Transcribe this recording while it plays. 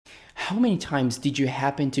How many times did you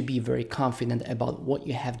happen to be very confident about what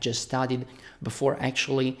you have just studied before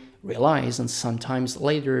actually realize, and sometimes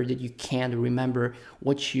later, that you can't remember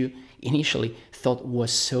what you initially thought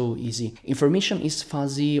was so easy? Information is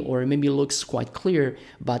fuzzy or maybe looks quite clear,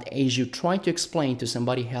 but as you try to explain to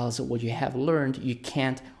somebody else what you have learned, you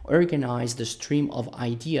can't organize the stream of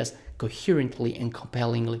ideas coherently and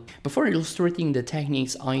compellingly. Before illustrating the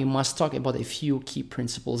techniques, I must talk about a few key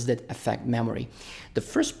principles that affect memory. The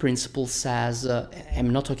first principle says, I'm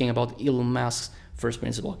not talking about Elon Musk's first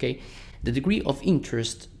principle, okay? The degree of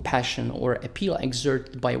interest, passion, or appeal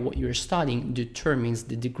exerted by what you're studying determines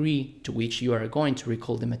the degree to which you are going to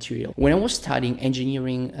recall the material. When I was studying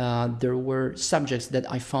engineering, there were subjects that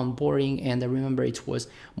I found boring, and I remember it was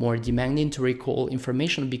more demanding to recall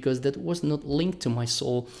information because that was not linked to my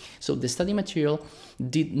soul. So the study material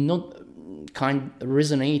did not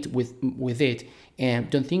resonate with it.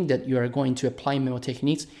 And don't think that you are going to apply memo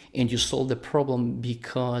techniques and you solve the problem,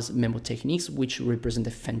 because memo techniques, which represent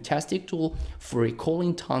a fantastic tool for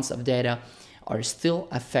recalling tons of data, are still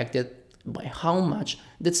affected by how much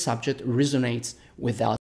that subject resonates with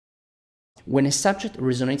us. When a subject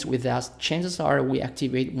resonates with us, chances are we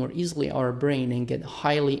activate more easily our brain and get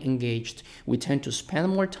highly engaged. We tend to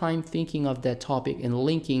spend more time thinking of that topic and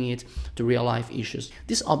linking it to real-life issues.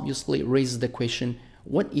 This obviously raises the question,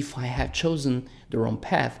 what if I have chosen the wrong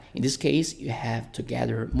path? In this case, you have to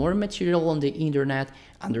gather more material on the internet,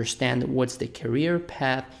 understand what's the career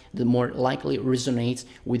path that more likely resonates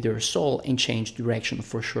with your soul, and change direction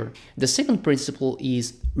for sure. The second principle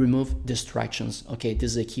is remove distractions. Okay,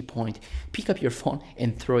 this is a key point. Pick up your phone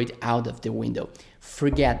and throw it out of the window.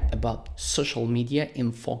 Forget about social media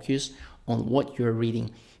and focus on what you're reading.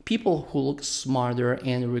 People who look smarter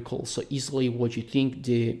and recall so easily what you think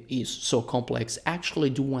is so complex actually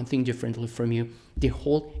do one thing differently from you. They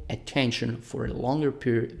hold attention for a longer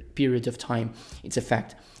period of time. It's a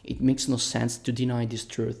fact. It makes no sense to deny this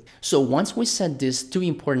truth. So once we set these two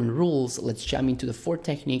important rules, let's jump into the 4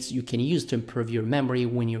 techniques you can use to improve your memory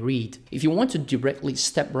when you read. If you want to directly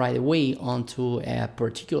step right away onto a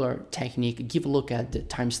particular technique, give a look at the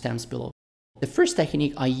timestamps below. The first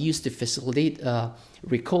technique I use to facilitate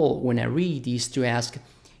recall when I read is to ask,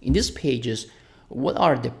 in these pages, what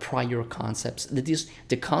are the prior concepts? That is,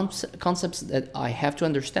 the concepts that I have to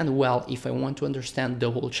understand well if I want to understand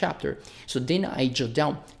the whole chapter. So then I jot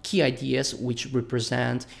down key ideas which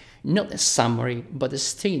represent not a summary, but a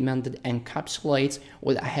statement that encapsulates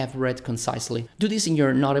what I have read concisely. Do this in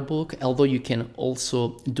your notebook, although you can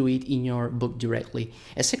also do it in your book directly.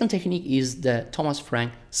 A second technique is the Thomas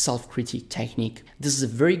Frank self-critique technique. This is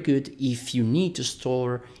very good if you need to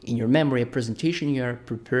store in your memory a presentation you are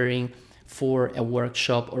preparing for a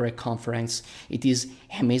workshop or a conference. It is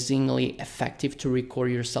amazingly effective to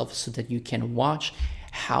record yourself so that you can watch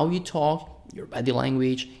how you talk, your body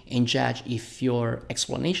language, and judge if your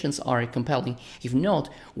explanations are compelling. If not,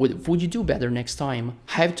 what would you do better next time?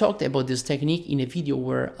 I have talked about this technique in a video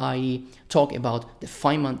where I talk about the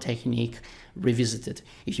Feynman technique revisited.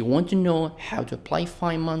 If you want to know how to apply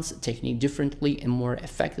Feynman's technique differently and more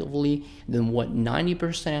effectively than what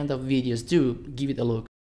 90% of videos do, give it a look.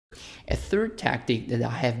 A third tactic that I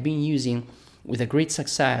have been using with a great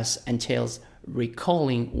success entails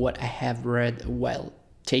recalling what I have read while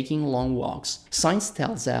taking long walks. Science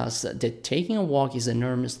tells us that taking a walk is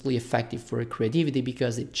enormously effective for creativity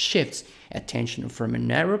because it shifts attention from a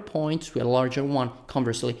narrow point to a larger one.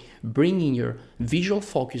 Conversely, bringing your visual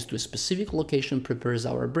focus to a specific location prepares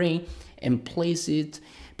our brain and places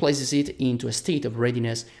it into a state of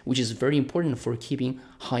readiness, which is very important for keeping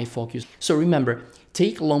high focus. So remember,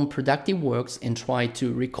 take long productive walks and try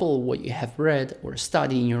to recall what you have read or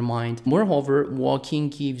studied in your mind. Moreover, walking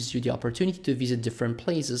gives you the opportunity to visit different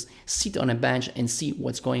places, sit on a bench and see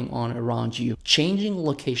what's going on around you. Changing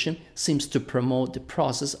location seems to promote the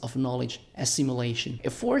process of knowledge assimilation. A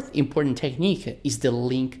fourth important technique is the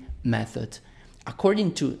link method.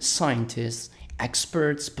 According to scientists,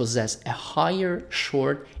 experts possess a higher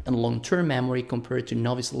short and long-term memory compared to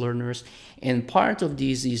novice learners, and part of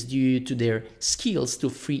this is due to their skills to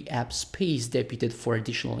free up space deputed for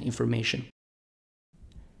additional information.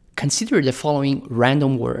 Consider the following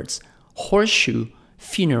random words: horseshoe,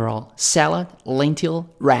 funeral, salad, lentil,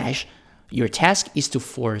 rash. Your task is to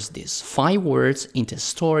force these 5 words into a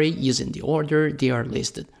story using the order they are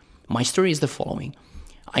listed. My story is the following.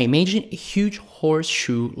 I imagine a huge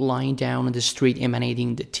horseshoe lying down on the street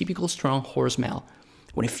emanating the typical strong horse smell.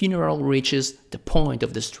 When a funeral reaches the point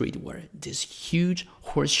of the street where this huge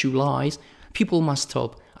horseshoe lies, people must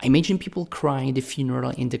stop. I imagine people crying at the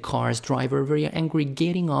funeral and the car's driver very angry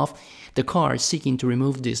getting off the car seeking to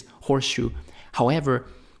remove this horseshoe. However,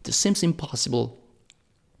 This seems impossible.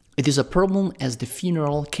 It is a problem as the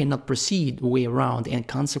funeral cannot proceed the way around, and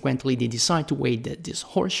consequently they decide to wait that this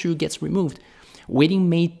horseshoe gets removed. Waiting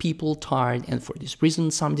made people tired, and for this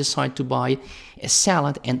reason some decide to buy a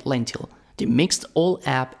salad and lentil. They mixed all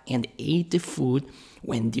up and ate the food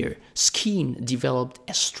when their skin developed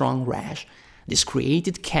a strong rash. This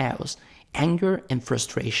created chaos, anger, and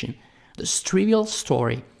frustration. This trivial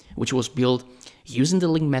story, which was built using the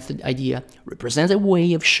link method idea, represents a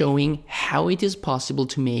way of showing how it is possible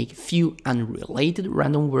to make few unrelated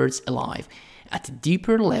random words alive. At a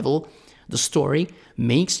deeper level, the story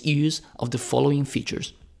makes use of the following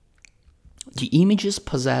features. The images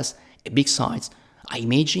possess a big size. I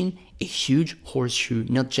imagine a huge horseshoe,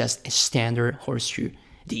 not just a standard horseshoe.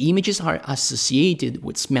 The images are associated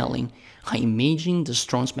with smelling. I imagine the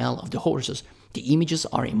strong smell of the horses. The images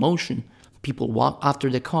are emotion. People walk after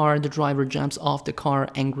the car, the driver jumps off the car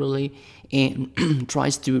angrily and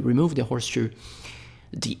tries to remove the horseshoe.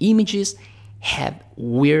 The images have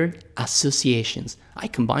weird associations. I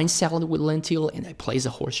combine salad with lentil and I place a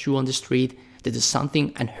horseshoe on the street. That is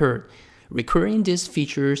something unheard. Recurring these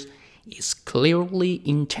features is clearly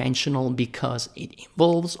intentional because it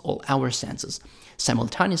involves all our senses.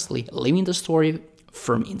 Simultaneously, living the story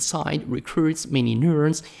from inside recruits many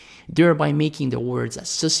neurons, thereby making the words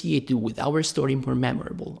associated with our story more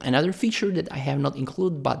memorable. Another feature that I have not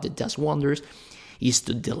included but that does wonders is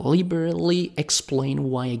to deliberately explain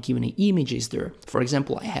why a given image is there. For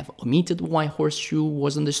example, I have omitted why horseshoe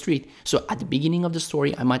was on the street. So at the beginning of the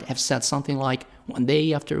story, I might have said something like, one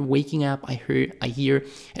day after waking up, I hear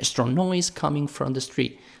a strong noise coming from the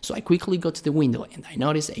street. So I quickly go to the window and I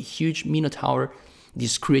notice a huge minotaur,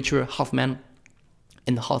 this creature, half man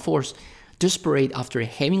and half horse, desperate after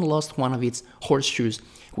having lost one of its horseshoes,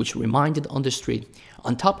 which reminded on the street.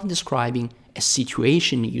 On top of describing a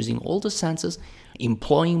situation using all the senses,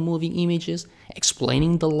 employing moving images,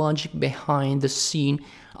 explaining the logic behind the scene,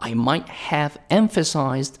 I might have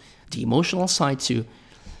emphasized the emotional side too.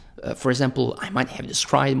 For example, I might have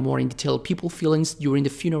described more in detail people's feelings during the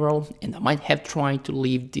funeral, and I might have tried to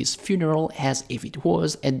leave this funeral as if it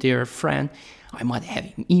was a dear friend. I might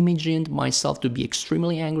have imagined myself to be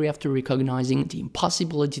extremely angry after recognizing the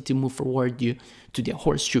impossibility to move forward due to the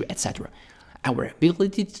horseshoe, etc. Our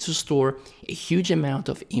ability to store a huge amount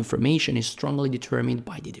of information is strongly determined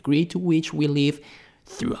by the degree to which we live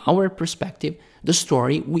through our perspective, the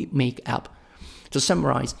story we make up. To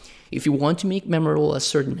summarize, if you want to make memorable a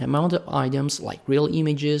certain amount of items like real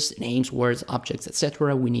images, names, words, objects,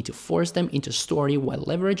 etc., we need to force them into story while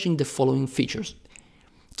leveraging the following features.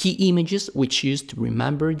 Key images we choose to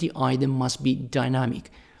remember the item must be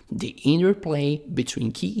dynamic. The interplay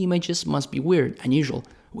between key images must be weird, unusual.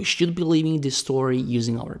 We should be living this story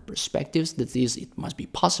using our perspectives, that is, it must be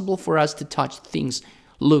possible for us to touch things,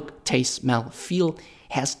 look, taste, smell, feel,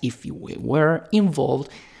 as if we were involved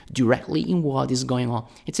directly in what is going on.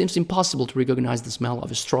 It seems impossible to recognize the smell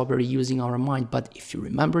of a strawberry using our mind, but if you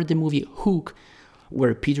remember the movie Hook,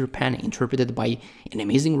 where Peter Pan, interpreted by an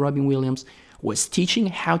amazing Robin Williams, was teaching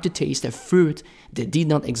how to taste a fruit that did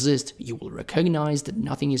not exist, you will recognize that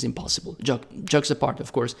nothing is impossible. Jokes apart,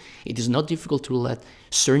 of course, it is not difficult to let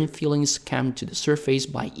certain feelings come to the surface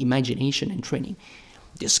by imagination and training.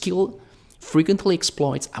 This skill frequently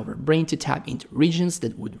exploits our brain to tap into regions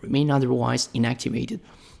that would remain otherwise inactivated.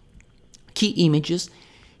 Key images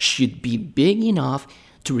should be big enough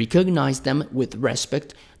to recognize them with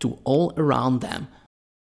respect to all around them.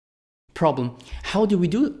 Problem: how do we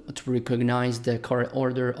do to recognize the correct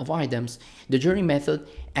order of items? The journey method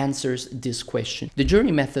answers this question. The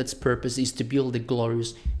journey method's purpose is to build a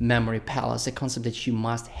glorious memory palace, a concept that you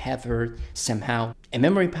must have heard somehow. A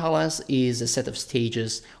memory palace is a set of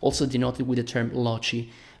stages, also denoted with the term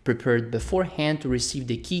loci, prepared beforehand to receive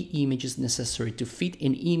the key images necessary to fit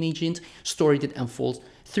an imagined story that unfolds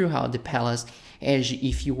throughout the palace as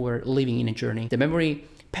if you were living in a journey. The memory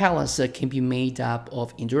palace can be made up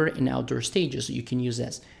of indoor and outdoor stages. You can use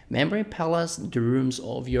as memory palace the rooms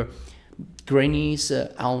of your grannies,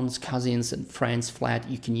 aunts, cousins, and friends' flat.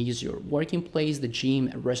 You can use your working place, the gym,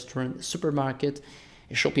 a restaurant, a supermarket,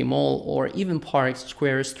 a shopping mall, or even parks,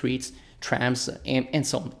 squares, streets, trams, and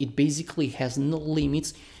so on. It basically has no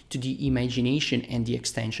limits to the imagination and the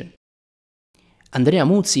extension. Andrea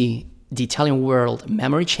Muzii, the Italian world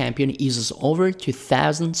memory champion, uses over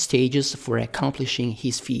 2,000 stages for accomplishing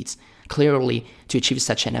his feats. Clearly, to achieve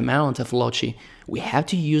such an amount of loci, we have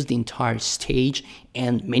to use the entire stage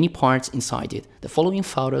and many parts inside it. The following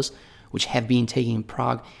photos, which have been taken in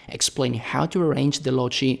Prague, explain how to arrange the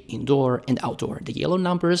loci indoor and outdoor. The yellow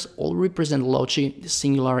numbers all represent loci, the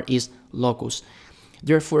singular is locus.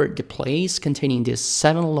 Therefore, the place containing these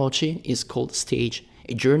 7 loci is called stage.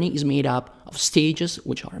 A journey is made up of stages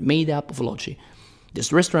which are made up of loci.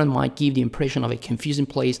 This restaurant might give the impression of a confusing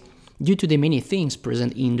place due to the many things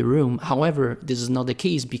present in the room. However, this is not the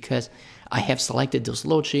case because I have selected those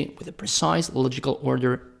loci with a precise logical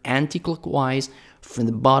order anti-clockwise from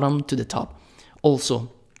the bottom to the top.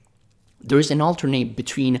 Also, there is an alternate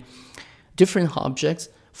between different objects,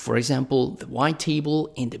 for example, the white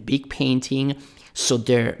table and the big painting, so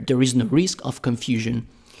there is no risk of confusion.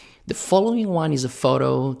 The following one is a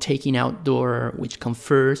photo taken outdoor, which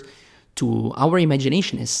confers to our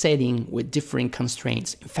imagination a setting with different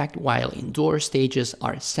constraints. In fact, while indoor stages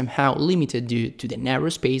are somehow limited due to the narrow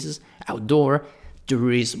spaces, outdoor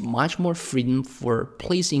there is much more freedom for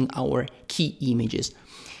placing our key images.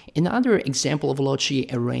 Another example of loci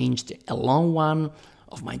arranged along one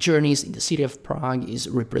of my journeys in the city of Prague is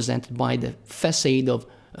represented by the facade of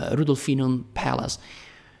Rudolfinum Palace.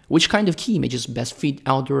 Which kind of key images best fit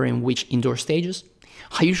outdoor and which indoor stages?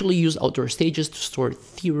 I usually use outdoor stages to store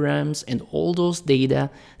theorems and all those data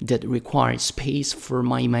that require space for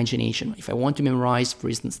my imagination. If I want to memorize, for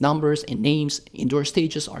instance, numbers and names, indoor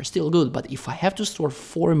stages are still good, but if I have to store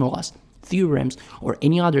formulas, theorems, or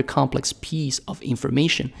any other complex piece of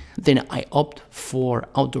information, then I opt for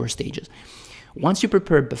outdoor stages. Once you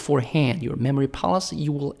prepare beforehand your memory palace,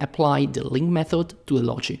 you will apply the link method to a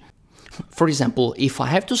loci. For example, if I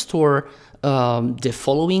have to store the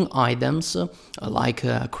following items like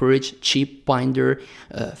courage, chip binder,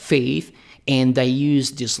 faith, and I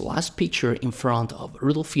use this last picture in front of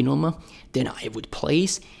Rudolfinum, then I would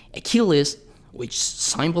place Achilles, which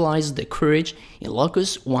symbolizes the courage, in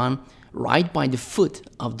locus 1 right by the foot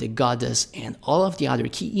of the goddess, and all of the other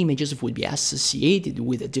key images would be associated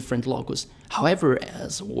with a different locus. However,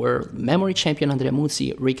 as world memory champion Andrea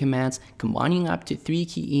Muzii recommends, combining up to 3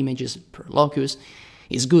 key images per locus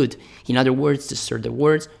is good. In other words, to store the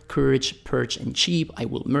words courage, perch, and chip, I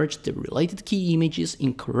will merge the related key images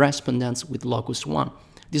in correspondence with locus 1.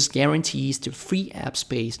 This guarantees to free up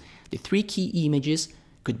space. The 3 key images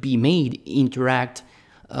could be made interact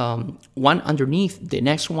one underneath the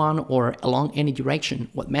next one or along any direction.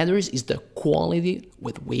 What matters is the quality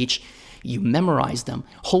with which you memorize them.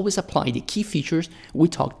 Always apply the key features we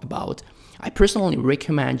talked about. I personally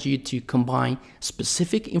recommend you to combine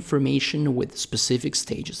specific information with specific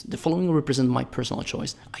stages. The following represent my personal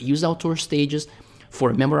choice. I use outdoor stages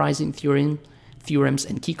for memorizing theorems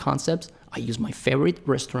and key concepts. I use my favorite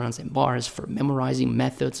restaurants and bars for memorizing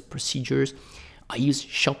methods, procedures. I use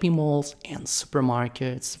shopping malls and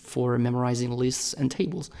supermarkets for memorizing lists and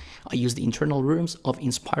tables. I use the internal rooms of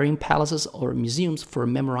inspiring palaces or museums for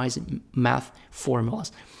memorizing math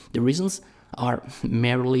formulas. The reasons are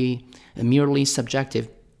merely subjective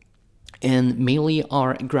and mainly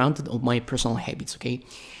are grounded on my personal habits, okay?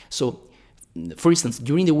 So, for instance,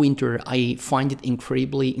 during the winter, I find it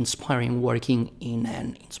incredibly inspiring working in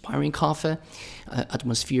an inspiring cafe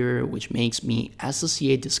atmosphere, which makes me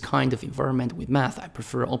associate this kind of environment with math. I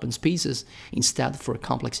prefer open spaces instead for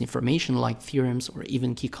complex information like theorems or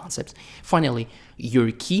even key concepts. Finally,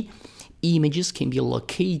 your key images can be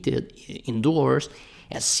located indoors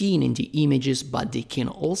as seen in the images, but they can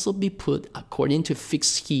also be put according to a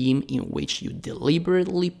fixed scheme in which you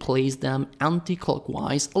deliberately place them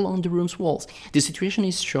anti-clockwise along the room's walls. The situation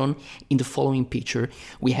is shown in the following picture.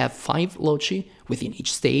 We have 5 loci within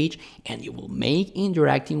each stage, and you will make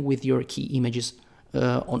interacting with your key images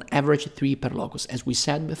on average 3 per locus, as we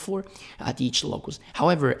said before, at each locus.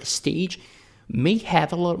 However, a stage may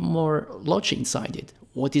have a lot more loci inside it.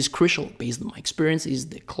 What is crucial, based on my experience, is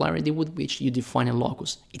the clarity with which you define a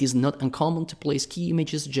locus. It is not uncommon to place key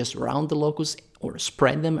images just around the locus or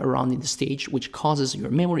spread them around in the stage, which causes your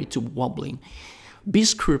memory to wobbling. Be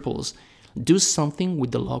scrupulous. Do something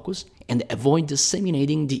with the locus and avoid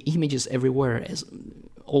disseminating the images everywhere, as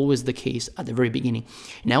always the case at the very beginning.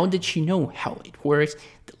 Now that you know how it works,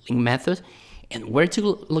 the link method, and where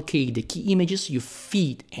to locate the key images, you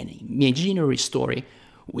feed an imaginary story.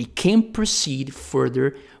 We can proceed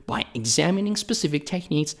further by examining specific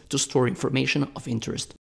techniques to store information of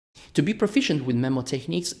interest. To be proficient with memo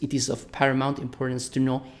techniques, it is of paramount importance to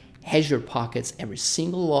know Azure pockets every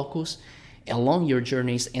single locus along your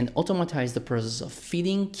journeys and automatize the process of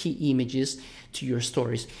feeding key images to your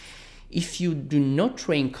stories. If you do not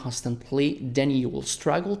train constantly, then you will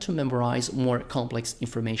struggle to memorize more complex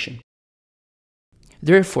information.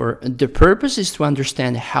 Therefore, the purpose is to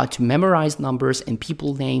understand how to memorize numbers and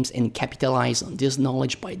people names and capitalize on this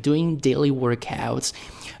knowledge by doing daily workouts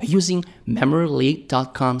using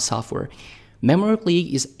MemoryLeague.com software.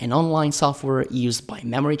 MemoryClick is an online software used by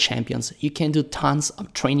memory champions. You can do tons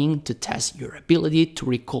of training to test your ability to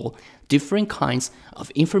recall different kinds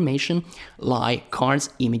of information like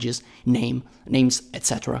cards, images, names,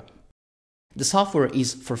 etc. The software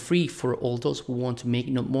is for free for all those who want to make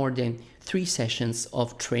no more than 3 sessions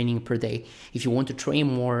of training per day. If you want to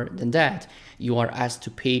train more than that, you are asked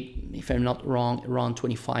to pay, if I'm not wrong, around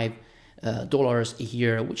 $25 a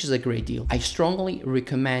year, which is a great deal. I strongly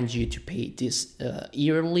recommend you to pay this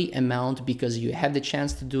yearly amount because you have the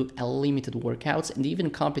chance to do unlimited workouts and even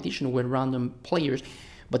competition with random players.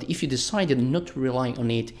 But if you decided not to rely on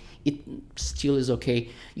it, it still is okay.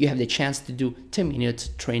 You have the chance to do 10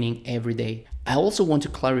 minutes training every day. I also want to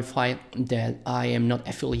clarify that I am not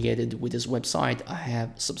affiliated with this website. I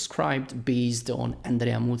have subscribed based on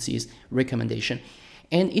Andrea Muzii's recommendation.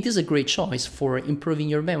 And it is a great choice for improving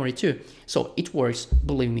your memory too. So it works,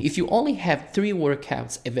 believe me. If you only have 3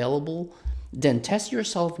 workouts available, then test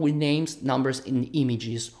yourself with names, numbers, and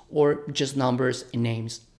images, or just numbers and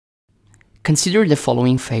names. Consider the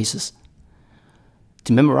following phases.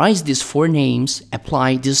 To memorize these 4 names,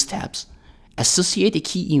 apply these steps. Associate a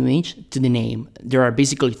key image to the name. There are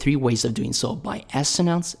basically 3 ways of doing so: by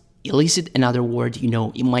assonance, elicit another word you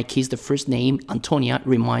know. In my case, the first name, Antonia,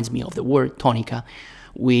 reminds me of the word tonica,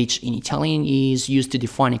 which in Italian is used to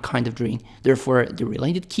define a kind of drink. Therefore, the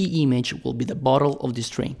related key image will be the bottle of this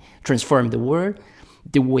drink. Transform the word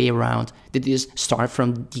the way around. That is, start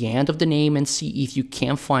from the end of the name and see if you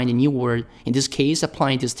can find a new word. In this case,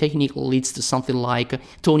 applying this technique leads to something like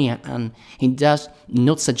Tonia, and it does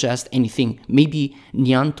not suggest anything. Maybe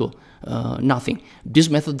nianto, nothing. This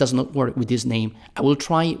method does not work with this name. I will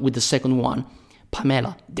try with the second one.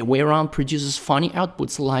 Pamela. The way around produces funny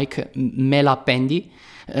outputs like me la appendi.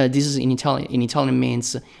 This is in Italian. In Italian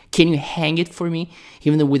means, can you hang it for me?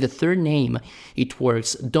 Even with the third name, it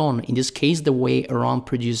works. Don. In this case, the way around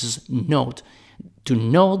produces note. To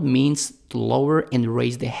note means to lower and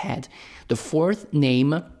raise the head. The fourth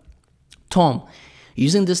name, Tom.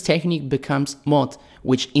 Using this technique becomes Mot,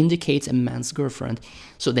 which indicates a man's girlfriend.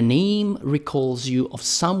 So the name recalls you of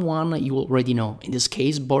someone you already know. In this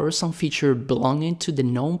case, borrow some feature belonging to the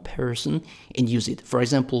known person and use it. For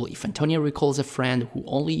example, if Antonia recalls a friend who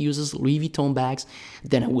only uses Louis Vuitton bags,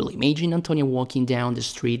 then I will imagine Antonia walking down the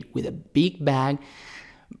street with a big bag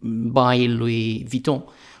by Louis Vuitton.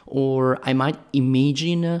 Or I might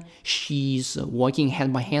imagine she's walking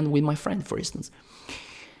hand by hand with my friend, for instance.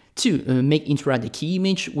 2. Make interact the key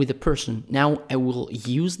image with the person. Now I will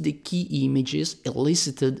use the key images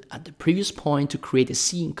elicited at the previous point to create a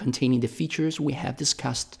scene containing the features we have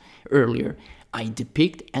discussed earlier. I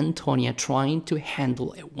depict Antonia trying to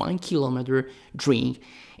handle a 1 kilometer drink,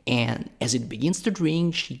 and as it begins to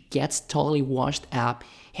drink, she gets totally washed up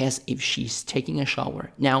as if she's taking a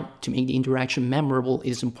shower. Now, to make the interaction memorable, it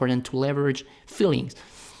is important to leverage feelings.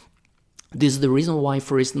 This is the reason why,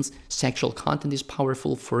 for instance, sexual content is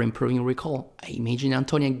powerful for improving recall. I imagine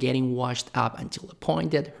Antonia getting washed up until the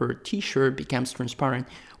point that her t-shirt becomes transparent.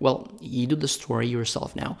 Well, you do the story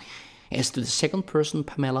yourself now. As to the second person,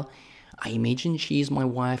 Pamela, I imagine she is my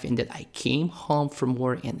wife and that I came home from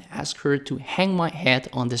work and asked her to hang my hat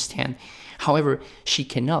on the stand. However, she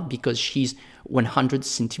cannot because she's 100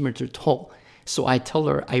 centimeters tall. So I tell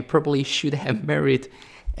her I probably should have married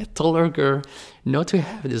a taller girl not to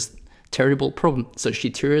have this terrible problem. So she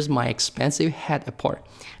tears my expensive hat apart.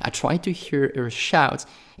 I try to hear her shouts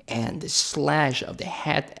and the slash of the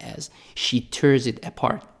hat as she tears it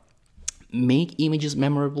apart. Make images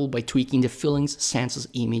memorable by tweaking the feelings, senses,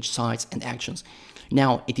 image, sights, and actions.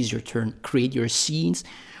 Now it is your turn. Create your scenes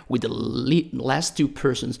with the last 2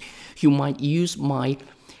 persons. You might use my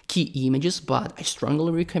key images, but I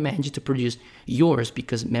strongly recommend you to produce yours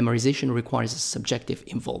because memorization requires a subjective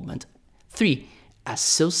involvement. 3.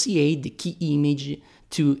 Associate the key image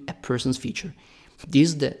to a person's feature. This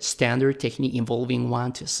is the standard technique involving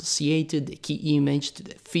one to associate the key image to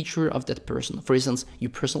the feature of that person. For instance, you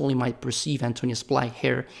personally might perceive Antonia's black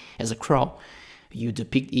hair as a crow. You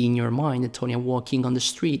depict in your mind Antonia walking on the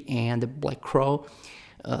street and the black crow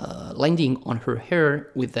landing on her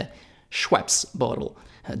hair with a Schweppes bottle.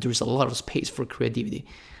 There's a lot of space for creativity.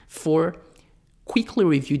 4. Quickly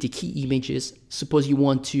review the key images. Suppose you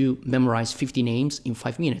want to memorize 50 names in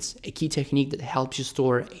 5 minutes. A key technique that helps you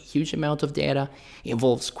store a huge amount of data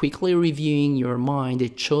involves quickly reviewing your mind a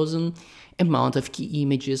chosen amount of key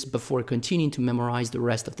images before continuing to memorize the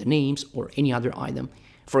rest of the names or any other item.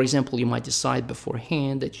 For example, you might decide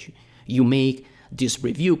beforehand that you make this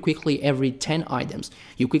review quickly every 10 items.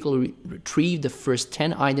 You quickly retrieve the first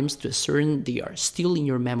 10 items to ascertain they are still in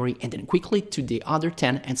your memory and then quickly to the other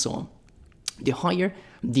 10 and so on. The higher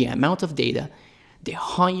the amount of data, the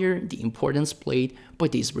higher the importance played by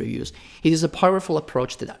these reviews. It is a powerful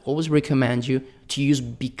approach that I always recommend you to use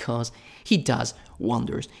because it does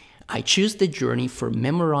wonders. I choose the journey for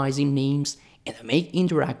memorizing names, and I may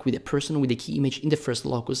interact with a person with the key image in the first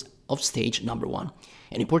locus of stage number 1.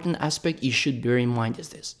 An important aspect you should bear in mind is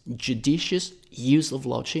this: judicious use of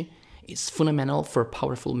loci is fundamental for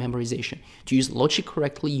powerful memorization. To use loci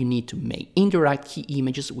correctly, you need to make indirect key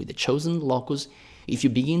images with the chosen locus. If you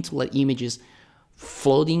begin to let images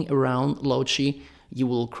floating around loci, you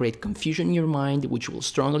will create confusion in your mind, which will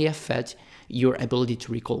strongly affect your ability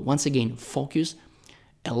to recall. Once again, focus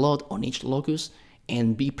a lot on each locus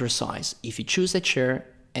and be precise. If you choose a chair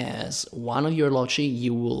as one of your loci,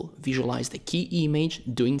 you will visualize the key image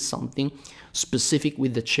doing something specific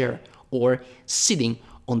with the chair or sitting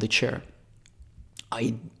on the chair.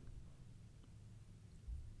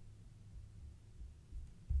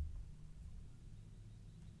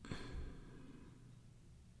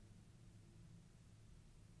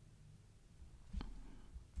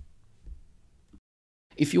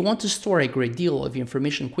 If you want to store a great deal of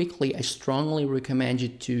information quickly, I strongly recommend you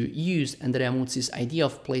to use Andrea Muzii's idea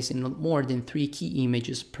of placing not more than 3 key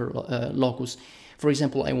images per locus. For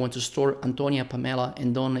example, I want to store Antonia, Pamela,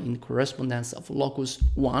 and Donna in correspondence of locus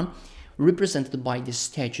 1, represented by the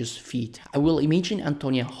statue's feet. I will imagine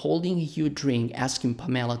Antonia holding a huge drink, asking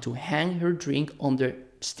Pamela to hang her drink on the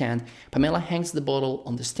stand. Pamela hangs the bottle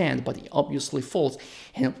on the stand, but it obviously falls,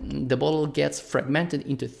 and the bottle gets fragmented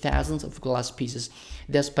into thousands of glass pieces.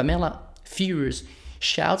 Thus, Pamela, furious,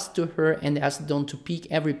 shouts to her and asks Don to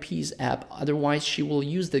pick every piece up, otherwise she will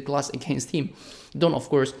use the glass against him. Don, of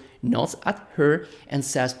course, nods at her and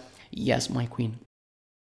says, "Yes, my queen."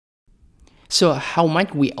 So how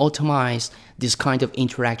might we automate this kind of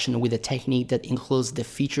interaction with a technique that includes the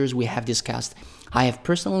features we have discussed? I have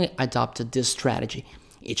personally adopted this strategy.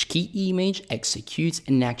 Each key image executes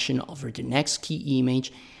an action over the next key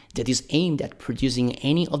image that is aimed at producing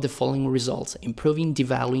any of the following results: improving,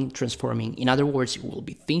 devaluing, transforming. In other words, you will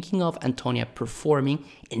be thinking of Antonia performing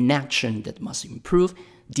an action that must improve,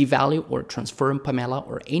 devalue, or transform Pamela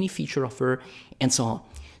or any feature of her, and so on.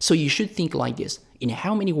 So you should think like this: in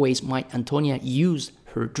how many ways might Antonia use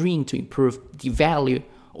her drink to improve, devalue,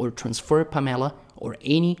 or transform Pamela or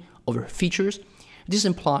any of her features? This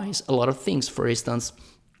implies a lot of things. For instance,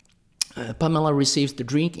 Pamela receives the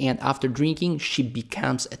drink, and after drinking, she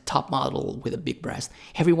becomes a top model with a big breast.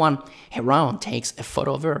 Everyone around takes a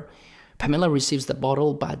photo of her. Pamela receives the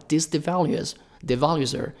bottle, but this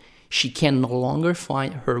devalues her. She can no longer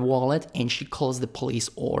find her wallet, and she calls the police,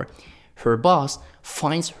 or her boss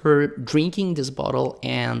finds her drinking this bottle,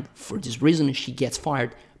 and for this reason, she gets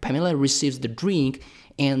fired. Pamela receives the drink,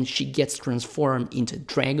 and she gets transformed into a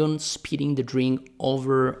dragon, spitting the drink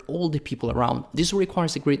over all the people around. This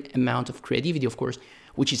requires a great amount of creativity, of course,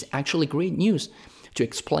 which is actually great news. To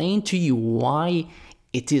explain to you why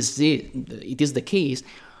it is the case,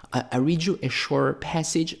 I read you a short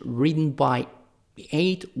passage written by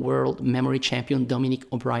 8 world memory champion Dominic.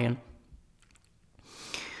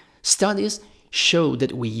 Studies show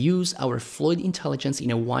that we use our fluid intelligence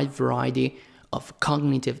in a wide variety of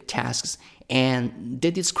cognitive tasks, and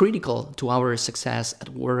that is critical to our success at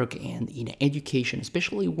work and in education,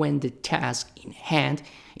 especially when the task in hand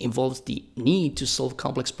involves the need to solve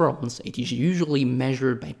complex problems. It is usually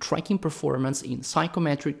measured by tracking performance in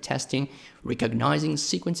psychometric testing, recognizing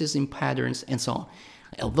sequences in patterns, and so on.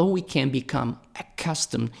 Although we can become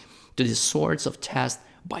accustomed to these sorts of tests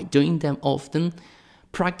by doing them often,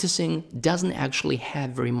 practicing doesn't actually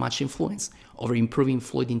have very much influence over improving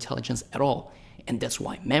fluid intelligence at all. And that's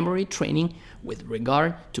why memory training with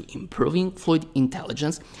regard to improving fluid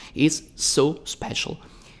intelligence is so special.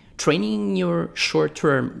 Training your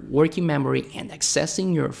short-term working memory and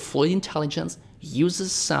accessing your fluid intelligence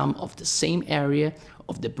uses some of the same area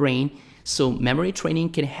of the brain, so memory training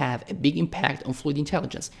can have a big impact on fluid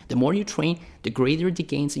intelligence. The more you train, the greater the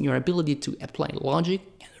gains in your ability to apply logic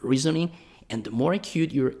and reasoning, and the more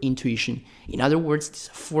acute your intuition. In other words, this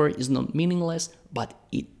effort is not meaningless, but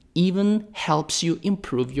it even helps you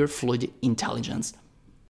improve your fluid intelligence.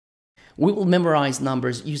 We will memorize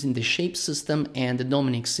numbers using the shape system and the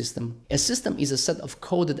Dominic system. A system is a set of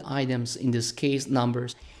coded items, in this case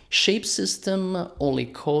numbers. Shape system only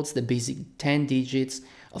codes the basic 10 digits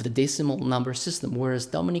of the decimal number system, whereas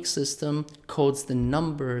Dominic system codes the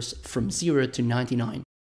numbers from 0 to 99.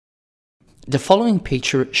 The following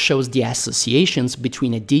picture shows the associations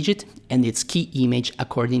between a digit and its key image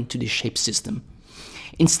according to the shape system.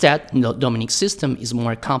 Instead, the Dominic system is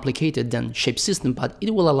more complicated than shape system, but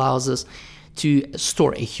it will allow us to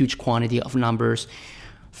store a huge quantity of numbers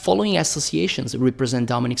Following associations represent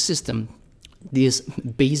Dominic's system. These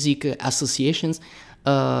basic associations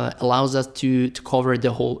allows us to cover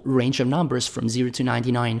the whole range of numbers from 0 to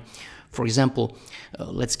 99. For example,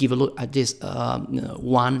 let's give a look at this.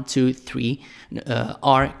 1, 2, 3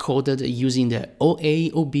 are coded using the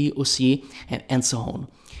OA, OB, OC, and so on.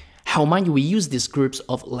 How might we use these groups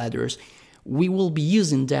of letters? We will be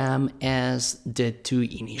using them as the two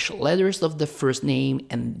initial letters of the first name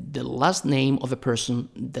and the last name of a person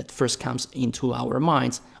that first comes into our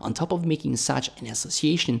minds. On top of making such an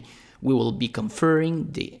association, we will be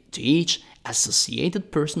conferring to each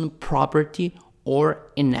associated person property or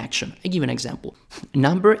an action. I give an example.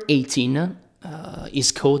 Number 18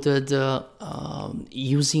 is coded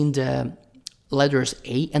using the letters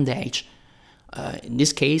A and H. In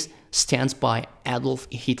this case, stands by Adolf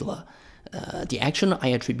Hitler. The action I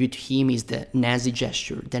attribute to him is the Nazi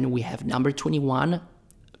gesture. Then we have number 21,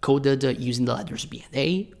 coded using the letters B and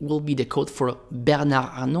A, will be the code for Bernard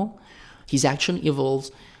Arnault. His action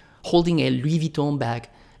involves holding a Louis Vuitton bag.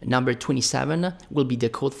 Number 27 will be the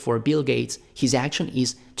code for Bill Gates. His action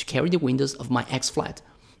is to carry the windows of my ex-flat.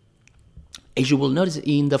 As you will notice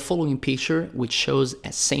in the following picture, which shows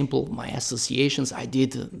a sample of my associations I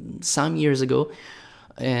did some years ago,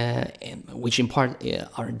 which in part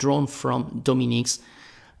are drawn from Dominic's,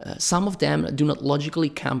 some of them do not logically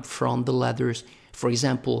come from the letters. For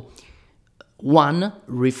example, 1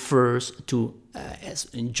 refers to as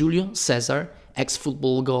Julio Cesar,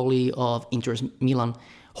 ex-football goalie of Inter Milan,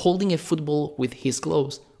 holding a football with his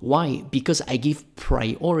gloves. Why? Because I give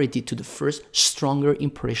priority to the first stronger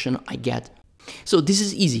impression I get. So this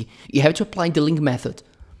is easy. You have to apply the link method.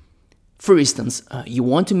 For instance, you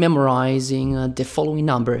want to memorizing the following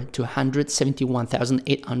number,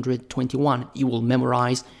 271,821. You will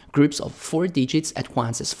memorize groups of 4 digits at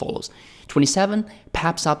once as follows. 27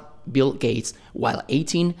 pops up Bill Gates, while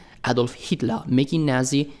 18 Adolf Hitler, making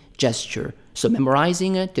Nazi gesture. So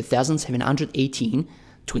memorizing 2718,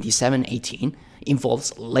 2718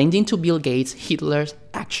 involves lending to Bill Gates Hitler's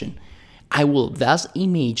action. I will thus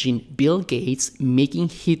imagine Bill Gates making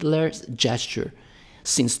Hitler's gesture.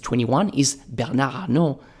 Since 21 is Bernard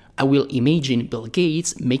Arnault, I will imagine Bill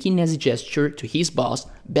Gates making Nazi gesture to his boss,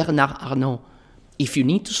 Bernard Arnault. If you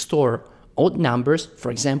need to store odd numbers, for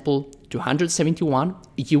example, 271,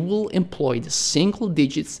 you will employ the single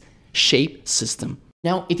digits shape system.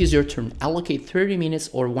 Now it is your turn. Allocate 30 minutes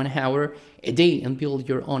or 1 hour a day and build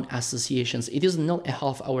your own associations. It is not a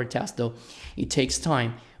half-hour task though. It takes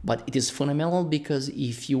time, but it is fundamental because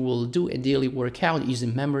if you will do a daily workout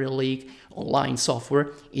using memory leak online software,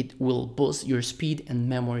 it will boost your speed and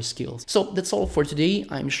memory skills. So that's all for today.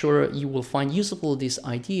 I'm sure you will find useful these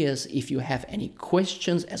ideas. If you have any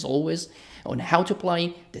questions, as always, on how to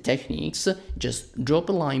apply the techniques, just drop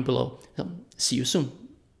a line below. So, see you soon.